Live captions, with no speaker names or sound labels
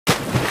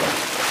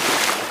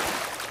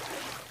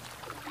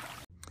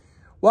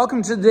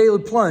Welcome to the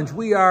Daily Plunge.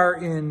 We are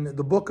in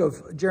the book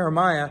of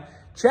Jeremiah,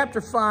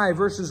 chapter 5,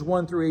 verses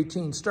 1 through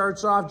 18.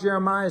 Starts off,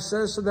 Jeremiah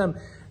says to them,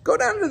 go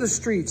down to the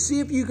streets, see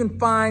if you can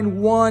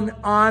find one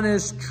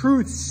honest,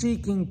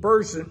 truth-seeking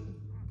person.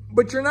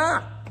 But you're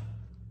not.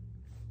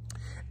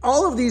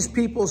 All of these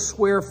people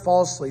swear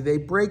falsely. They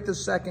break the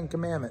second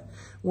commandment.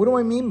 What do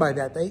I mean by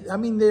that?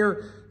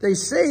 They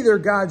say they're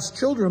God's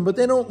children, but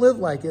they don't live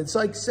like it. It's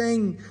like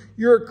saying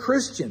you're a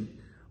Christian,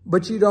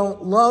 but you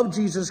don't love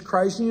Jesus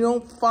Christ and you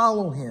don't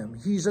follow him.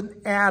 He's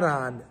an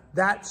add-on.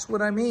 That's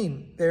what I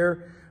mean.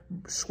 They're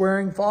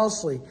swearing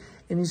falsely.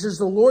 And he says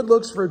the Lord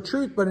looks for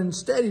truth, but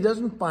instead he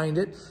doesn't find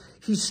it.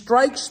 He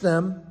strikes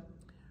them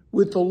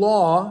with the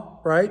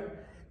law, right?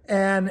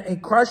 And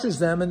it crushes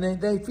them,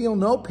 and they feel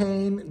no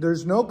pain.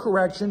 There's no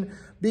correction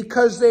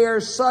because they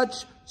are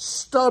such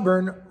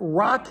stubborn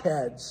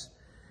rockheads.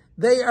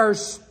 They are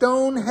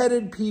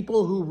stone-headed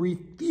people who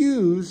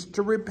refuse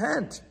to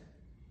repent.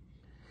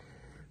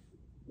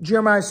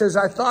 Jeremiah says,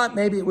 I thought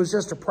maybe it was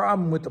just a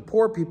problem with the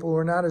poor people who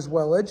are not as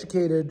well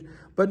educated.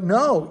 But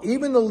no,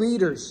 even the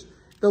leaders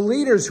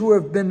who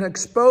have been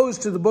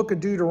exposed to the book of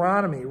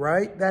Deuteronomy,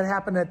 right? That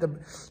happened at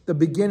the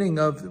beginning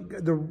of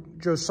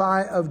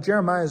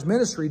Jeremiah's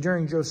ministry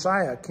during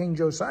King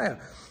Josiah.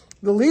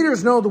 The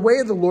leaders know the way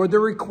of the Lord.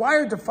 They're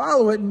required to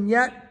follow it, and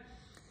yet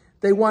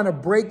they want to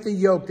break the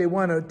yoke. They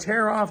want to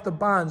tear off the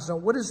bonds. Now,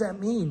 what does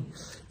that mean?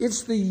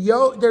 It's the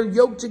yoke. They're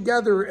yoked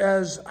together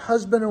as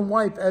husband and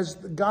wife, as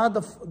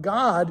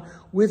God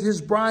with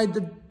his bride,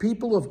 the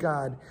people of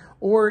God,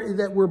 or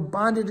that we're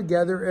bonded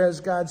together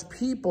as God's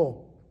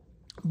people.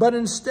 But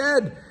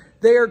instead,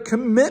 they are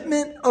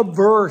commitment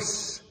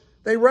averse.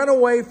 They run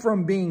away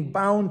from being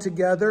bound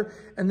together,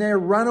 and they're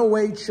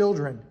runaway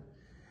children.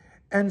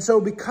 And so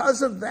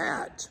because of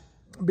that,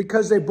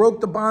 because they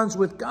broke the bonds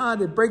with God,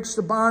 it breaks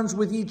the bonds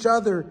with each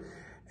other.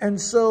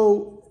 And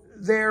so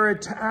they're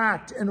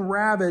attacked and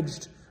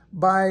ravaged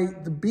by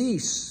the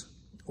beasts,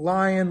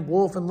 lion,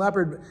 wolf, and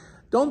leopard.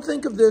 Don't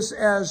think of this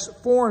as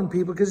foreign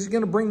people, because he's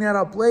going to bring that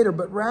up later,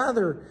 but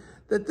rather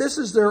that this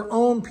is their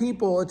own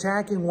people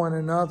attacking one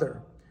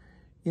another.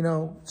 You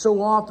know,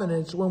 so often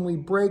it's when we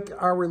break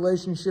our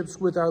relationships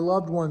with our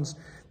loved ones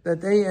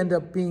that they end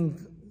up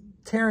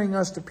tearing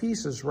us to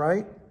pieces,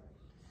 right?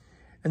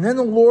 And then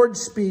the Lord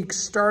speaks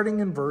starting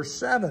in verse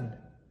 7.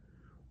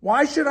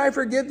 Why should I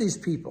forgive these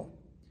people?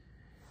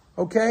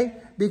 Okay?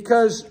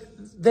 Because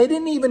they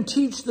didn't even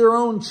teach their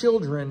own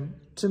children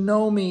to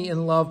know me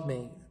and love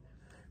me.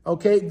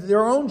 Okay?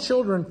 Their own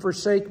children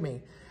forsake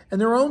me. And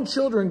their own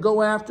children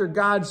go after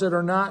gods that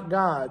are not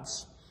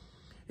gods.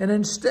 And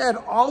instead,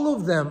 all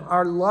of them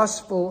are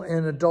lustful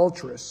and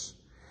adulterous.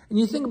 And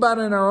you think about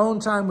it in our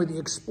own time with the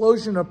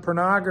explosion of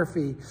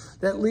pornography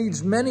that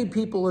leads many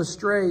people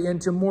astray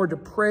into more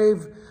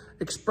depraved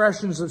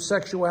expressions of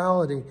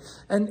sexuality.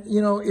 And,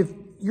 you know, if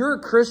you're a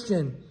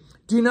Christian,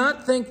 do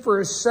not think for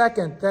a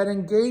second that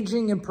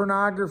engaging in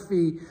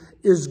pornography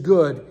is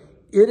good.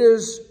 It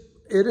is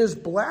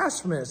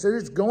blasphemous. It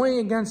is going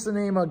against the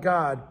name of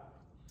God.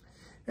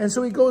 And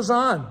so he goes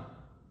on.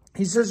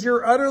 He says,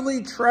 you're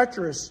utterly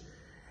treacherous.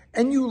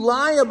 And you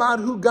lie about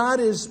who God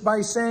is by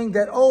saying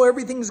that, oh,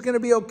 everything's going to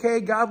be okay.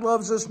 God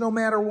loves us no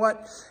matter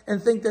what.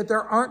 And think that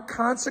there aren't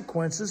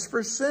consequences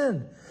for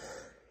sin.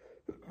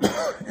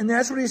 And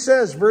that's what he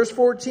says. Verse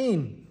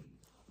 14.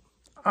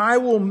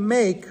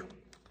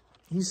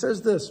 He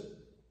says this.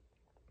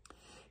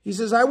 He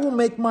says, I will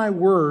make my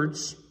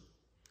words.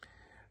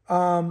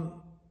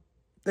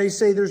 They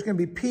say there's going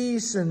to be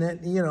peace and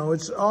that, you know,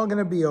 it's all going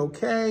to be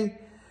okay.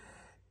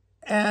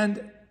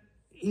 And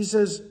he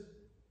says,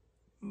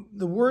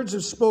 the words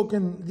have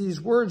spoken these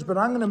words, but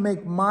I'm going to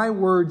make my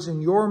words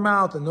in your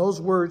mouth. And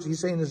those words, he's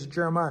saying this to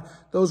Jeremiah,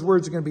 those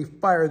words are going to be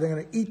fire. They're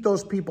going to eat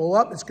those people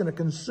up. It's going to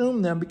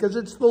consume them because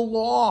it's the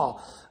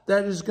law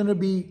that is going to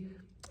be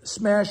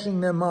smashing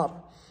them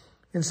up.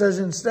 And says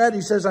instead,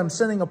 he says, I'm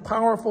sending a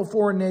powerful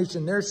foreign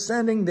nation. They're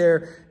sending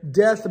their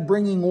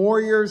death-bringing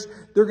warriors.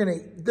 They're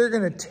going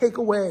to take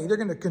away, they're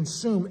going to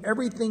consume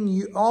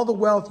everything, all the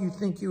wealth you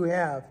think you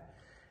have.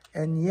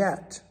 And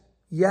yet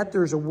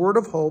there's a word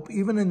of hope.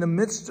 Even in the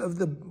midst of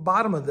the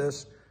bottom of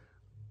this,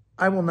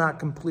 I will not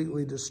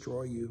completely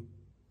destroy you.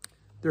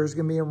 There's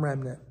going to be a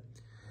remnant.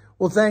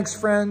 Well, thanks,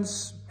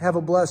 friends. Have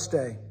a blessed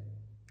day.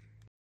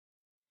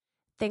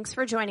 Thanks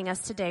for joining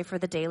us today for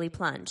the Daily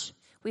Plunge.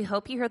 We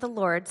hope you hear the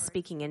Lord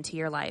speaking into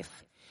your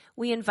life.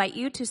 We invite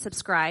you to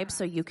subscribe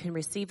so you can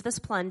receive this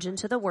plunge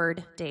into the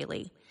Word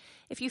daily.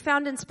 If you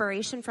found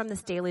inspiration from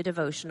this daily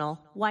devotional,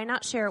 why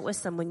not share it with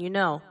someone you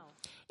know?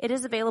 It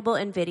is available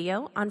in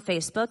video on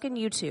Facebook and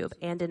YouTube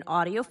and in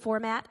audio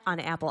format on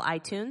Apple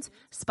iTunes,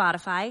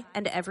 Spotify,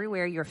 and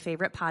everywhere your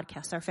favorite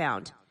podcasts are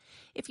found.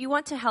 If you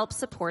want to help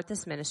support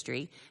this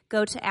ministry,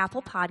 go to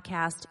Apple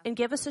Podcast and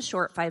give us a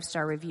short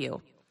 5-star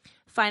review.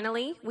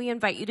 Finally, we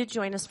invite you to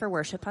join us for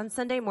worship on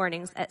Sunday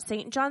mornings at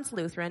St. John's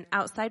Lutheran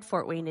outside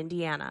Fort Wayne,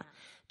 Indiana.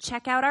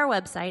 Check out our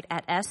website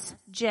at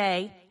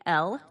sjlt.org.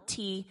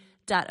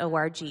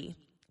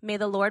 May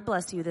the Lord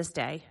bless you this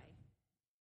day.